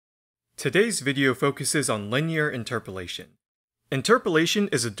Today's video focuses on linear interpolation. Interpolation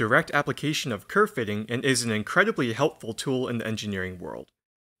is a direct application of curve fitting and is an incredibly helpful tool in the engineering world.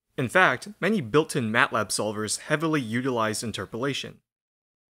 In fact, many built-in MATLAB solvers heavily utilize interpolation.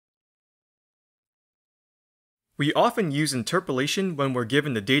 We often use interpolation when we're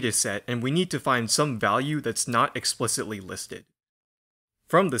given a dataset and we need to find some value that's not explicitly listed.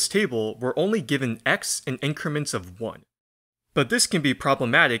 From this table, we're only given x in increments of 1. But this can be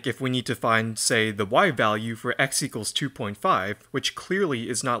problematic if we need to find, say, the y value for x equals 2.5, which clearly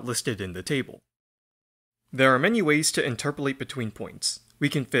is not listed in the table. There are many ways to interpolate between points. We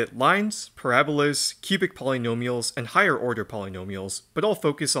can fit lines, parabolas, cubic polynomials, and higher order polynomials, but I'll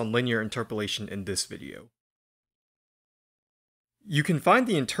focus on linear interpolation in this video. You can find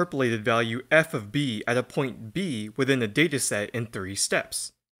the interpolated value f of b at a point b within a dataset in 3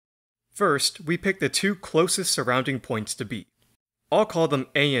 steps. First, we pick the two closest surrounding points to b. I'll call them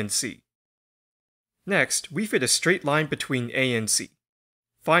A and C. Next, we fit a straight line between A and C.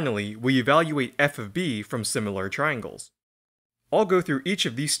 Finally, we evaluate f of b from similar triangles. I'll go through each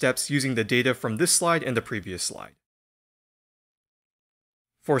of these steps using the data from this slide and the previous slide.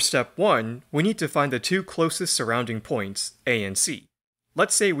 For step 1, we need to find the two closest surrounding points, A and C.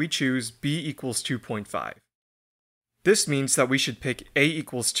 Let's say we choose b equals 2.5. This means that we should pick A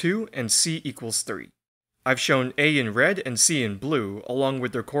equals 2 and C equals 3. I've shown A in red and C in blue, along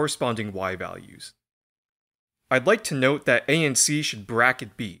with their corresponding y values. I'd like to note that A and C should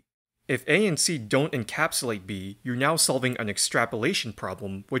bracket B. If A and C don't encapsulate B, you're now solving an extrapolation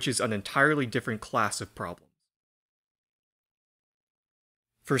problem, which is an entirely different class of problem.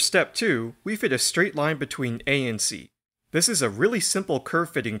 For step 2, we fit a straight line between A and C. This is a really simple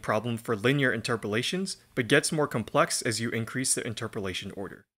curve fitting problem for linear interpolations, but gets more complex as you increase the interpolation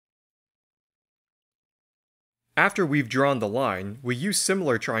order. After we've drawn the line, we use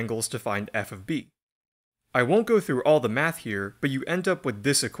similar triangles to find f of b. I won't go through all the math here, but you end up with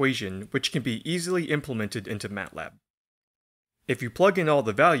this equation, which can be easily implemented into MATLAB. If you plug in all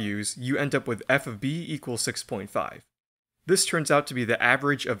the values, you end up with f of b equals 6.5. This turns out to be the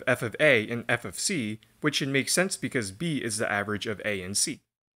average of f of a and f of c, which should make sense because b is the average of a and c.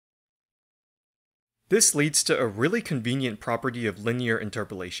 This leads to a really convenient property of linear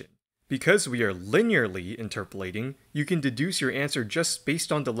interpolation. Because we are linearly interpolating, you can deduce your answer just based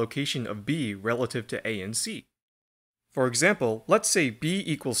on the location of b relative to a and c. For example, let's say b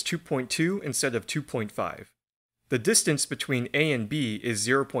equals 2.2 instead of 2.5. The distance between a and b is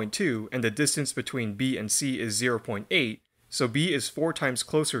 0.2 and the distance between b and c is 0.8, so b is 4 times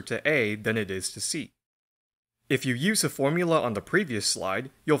closer to a than it is to c. If you use the formula on the previous slide,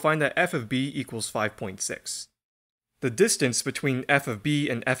 you'll find that f of b equals 5.6. The distance between f of b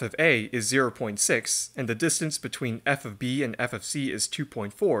and f of a is 0.6, and the distance between f of b and f of c is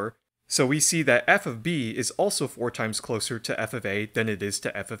 2.4, so we see that f of b is also 4 times closer to f of a than it is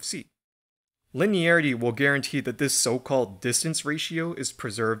to f of c. Linearity will guarantee that this so-called distance ratio is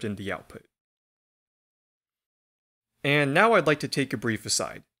preserved in the output. And now I'd like to take a brief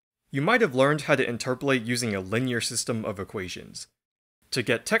aside. You might have learned how to interpolate using a linear system of equations. To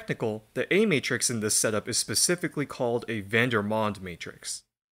get technical, the A matrix in this setup is specifically called a van der Waals matrix.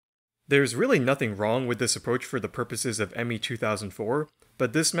 There's really nothing wrong with this approach for the purposes of ME 2004,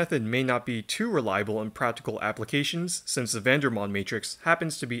 but this method may not be too reliable in practical applications since the van der Waals matrix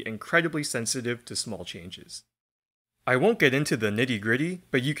happens to be incredibly sensitive to small changes. I won't get into the nitty-gritty,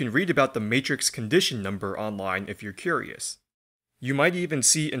 but you can read about the matrix condition number online if you're curious. You might even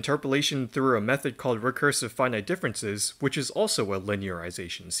see interpolation through a method called recursive finite differences, which is also a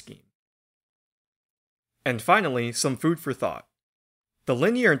linearization scheme. And finally, some food for thought. The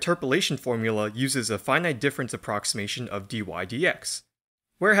linear interpolation formula uses a finite difference approximation of dy dx.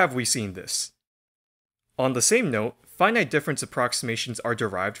 Where have we seen this? On the same note, finite difference approximations are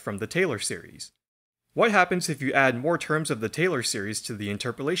derived from the Taylor series. What happens if you add more terms of the Taylor series to the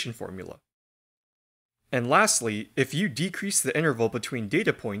interpolation formula? And lastly, if you decrease the interval between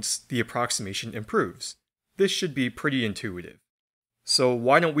data points, the approximation improves. This should be pretty intuitive. So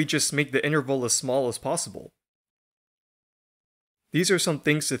why don't we just make the interval as small as possible? These are some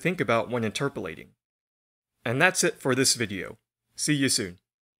things to think about when interpolating. And that's it for this video. See you soon.